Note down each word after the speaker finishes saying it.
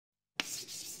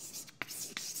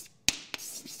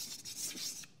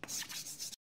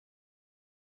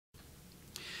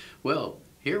Well,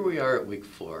 here we are at week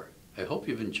 4. I hope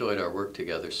you've enjoyed our work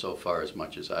together so far as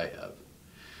much as I have.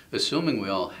 Assuming we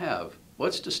all have,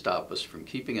 what's to stop us from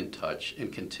keeping in touch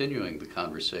and continuing the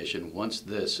conversation once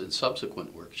this and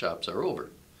subsequent workshops are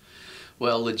over?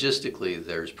 Well, logistically,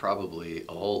 there's probably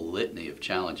a whole litany of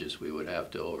challenges we would have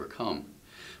to overcome.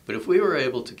 But if we were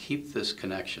able to keep this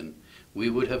connection, we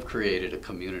would have created a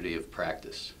community of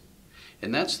practice.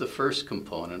 And that's the first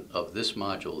component of this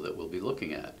module that we'll be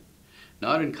looking at.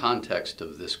 Not in context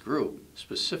of this group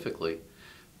specifically,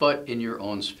 but in your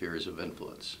own spheres of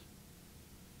influence.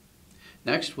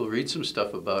 Next, we'll read some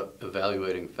stuff about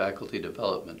evaluating faculty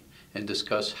development and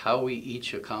discuss how we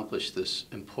each accomplish this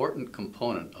important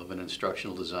component of an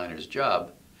instructional designer's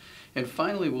job. And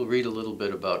finally, we'll read a little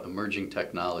bit about emerging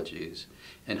technologies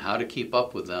and how to keep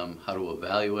up with them, how to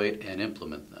evaluate and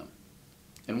implement them.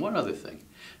 And one other thing,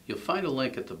 you'll find a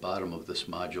link at the bottom of this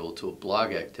module to a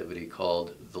blog activity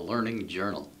called The Learning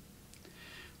Journal.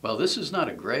 While this is not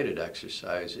a graded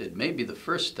exercise, it may be the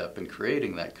first step in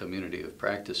creating that community of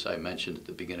practice I mentioned at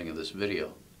the beginning of this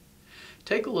video.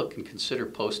 Take a look and consider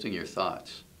posting your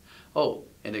thoughts. Oh,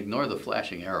 and ignore the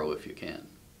flashing arrow if you can.